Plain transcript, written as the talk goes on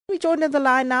We joined on the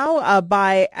line now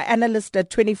by analyst at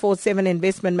 24/7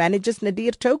 Investment Managers,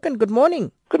 Nadir Token. Good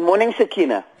morning. Good morning,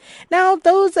 Sakina. Now,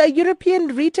 those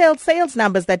European retail sales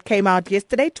numbers that came out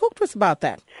yesterday, talk to us about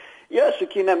that. Yeah,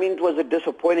 Sakina, it was a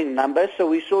disappointing number. So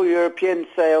we saw European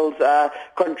sales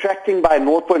contracting by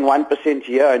 0.1%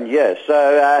 year on year.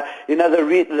 So,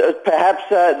 perhaps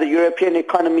the European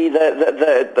economy,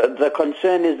 the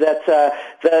concern is that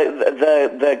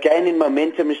the gain in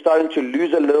momentum is starting to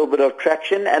lose a little bit of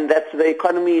traction, and that the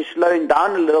economy is slowing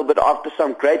down a little bit after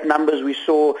some great numbers we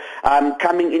saw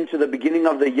coming into the beginning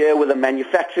of the year, with the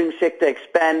manufacturing sector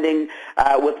expanding,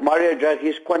 with Mario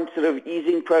Draghi's quantitative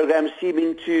easing program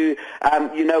seeming to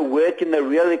work in the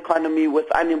real economy, with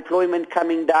unemployment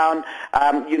coming down,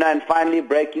 and finally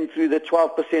breaking through the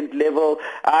 12% level.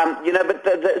 But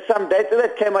some data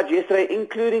that came out yesterday,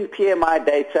 including PMI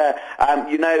data,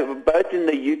 both in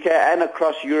the UK and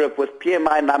across Europe, with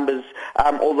PMI numbers,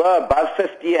 although above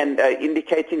 50 and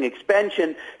indicating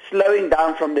expansion, slowing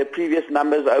down from their previous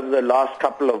numbers over the last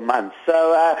couple of months.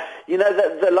 So,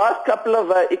 the last couple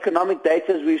of economic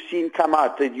data we've seen come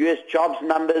out, the US jobs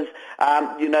numbers,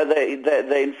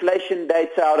 the inflation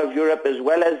data out of Europe, as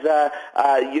well as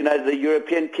the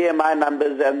European PMI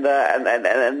numbers and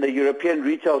the European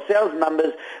retail sales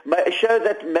numbers, show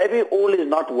that maybe all is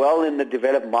not well in the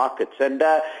developed markets. And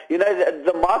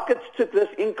the markets took this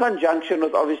in conjunction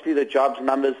with obviously the jobs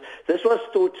numbers. This was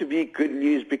thought to be good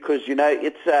news because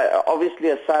it's obviously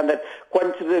a sign that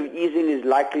quantitative easing is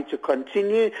likely to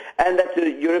continue, and that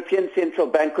the European Central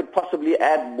Bank could possibly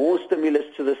add more stimulus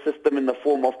to the system in the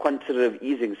form of quantitative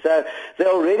easing. So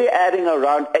they're already adding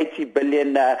around $80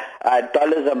 billion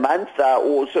a month,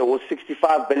 or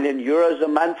 65 billion euros a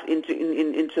month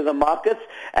into the markets.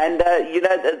 And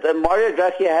the Mario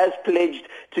Draghi has pledged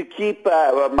to keep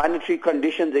monetary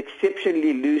conditions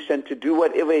exceptionally loose and to do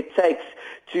whatever it takes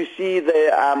to see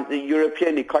the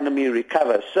European economy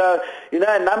recover. So,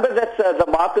 a number that the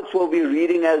markets will be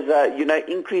reading as,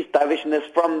 increased dovishness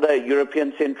from the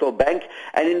European Central Bank.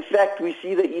 And in fact, we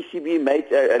see the ECB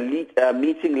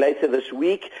meeting later this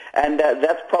week, and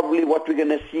that's probably what we're going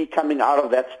to see coming out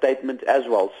of that statement as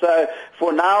well. So,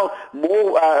 for now,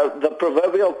 more the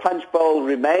proverbial punch bowl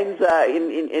remains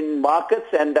in markets,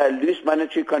 and loose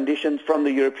monetary conditions from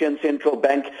the European Central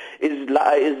Bank is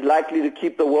likely to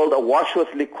keep the world awash with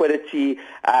liquidity,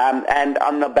 and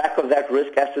on the back of that,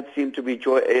 risk assets seem to be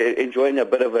enjoying a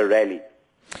bit of a rally.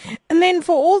 And then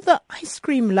for all the ice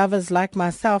cream lovers like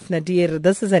myself, Nadir,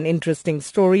 this is an interesting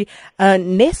story.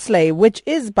 Nestle, which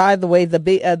is, by the way,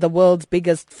 the world's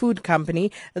biggest food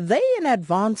company, they in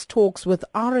advanced talks with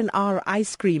R&R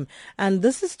Ice Cream, and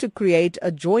this is to create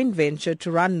a joint venture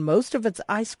to run most of its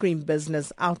ice cream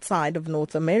business outside of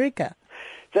North America.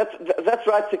 That's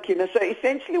right, Sakina. So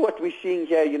essentially what we're seeing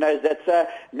here, is that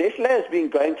Nestle has been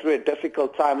going through a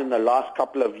difficult time in the last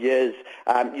couple of years,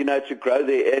 to grow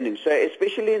their earnings. So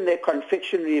especially in their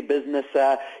confectionery business,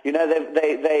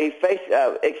 they face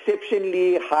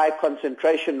exceptionally high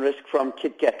concentration risk from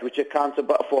KitKat, which accounts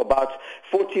for about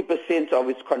 40% of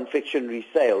its confectionery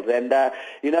sales. And,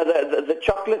 the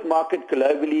chocolate market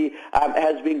globally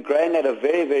has been growing at a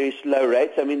very, very slow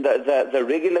rate. I mean, the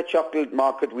regular chocolate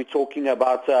market, we're talking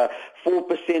about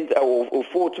 4% or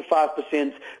 4 to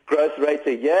 5% growth rate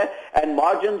a year, and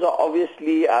margins are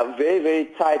obviously very, very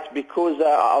tight because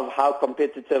of how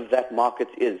competitive that market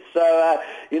is. So,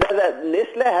 that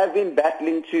Nestle have been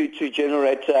battling to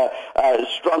generate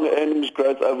strong earnings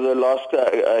growth over the last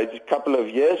couple of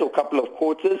years or couple of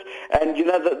quarters, and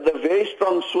the very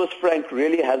strong Swiss franc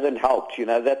really hasn't helped.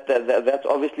 That's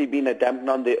obviously been a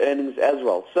dampener on their earnings as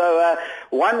well. So,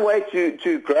 one way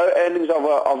to grow earnings of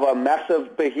a massive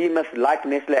behemoth like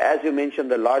Nestle, as you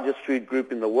mentioned, the largest food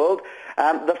group in the world,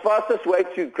 the fastest way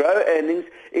to grow earnings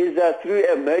is through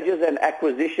mergers and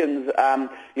acquisitions, and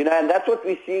that's what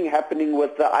we're seeing happening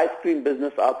with the ice cream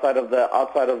business outside of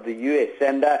the US.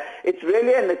 And it's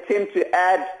really an attempt to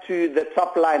add to the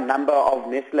top line number of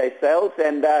Nestle sales,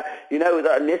 and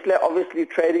Nestle obviously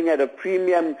trading at a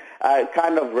premium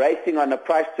kind of rating on a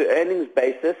price to earnings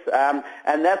basis, and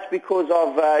that's because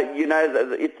of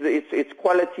its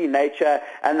quality nature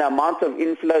and the amount of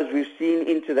inflows we've seen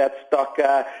into that stock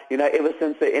ever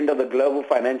since the end of the global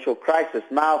financial crisis.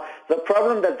 Now, the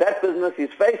problem that business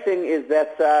is facing is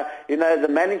that the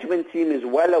management team is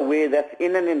well aware that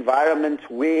in an environment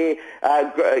where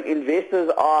investors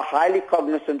are highly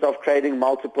cognizant of trading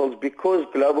multiples, because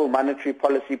global monetary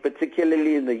policy,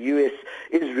 particularly in the US,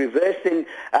 is reversing,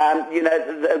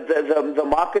 the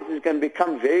market is going to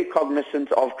become very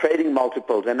cognizant of trading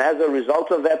multiples, and as a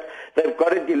result of that, they've got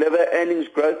to deliver earnings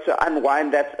growth to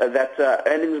unwind that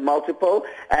earnings multiple.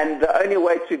 And the only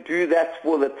way to do that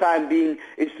for the time being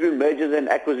is through mergers and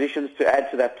acquisitions to add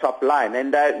to that top line.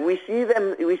 And we see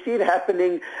it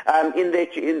happening in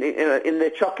their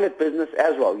chocolate business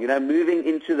as well. Moving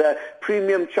into the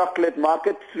premium chocolate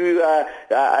market through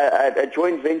a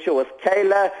joint venture with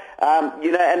Kayla.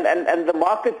 And the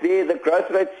market there, the growth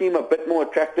rates seem a bit more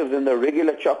attractive than the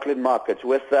regular chocolate markets,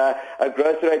 with a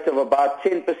growth rate of about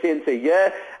 10% a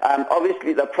year.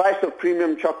 Obviously, the price of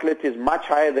premium chocolate is much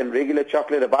higher than regular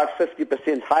chocolate, about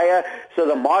 50% higher. So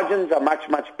the margins are much,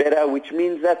 much better, which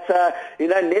means that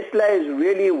Nestlé is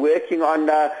really working on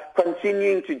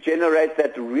continuing to generate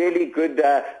that really good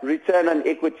return on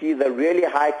equity, the really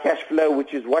high cash flow,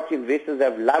 which is what investors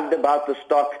have loved about the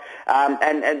stock,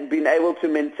 and been able to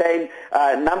maintain,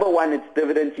 number one, its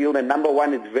dividend yield, and number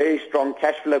one, its very strong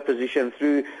cash flow position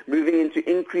through moving into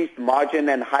increased margin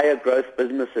and higher growth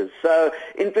businesses. So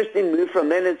interesting move from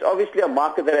them. It's obviously a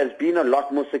market that has been a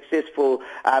lot more successful,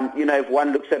 if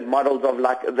one looks at models of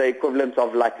like the equivalent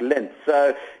of like Lindt.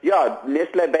 So yeah,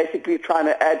 Nestlé basically trying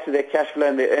to add to their cash flow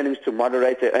and their earnings to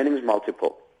moderate their earnings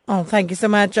multiple. Oh, thank you so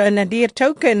much, Nadir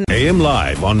Token. AM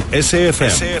Live on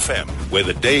SAFM, where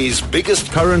the day's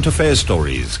biggest current affairs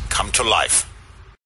stories come to life.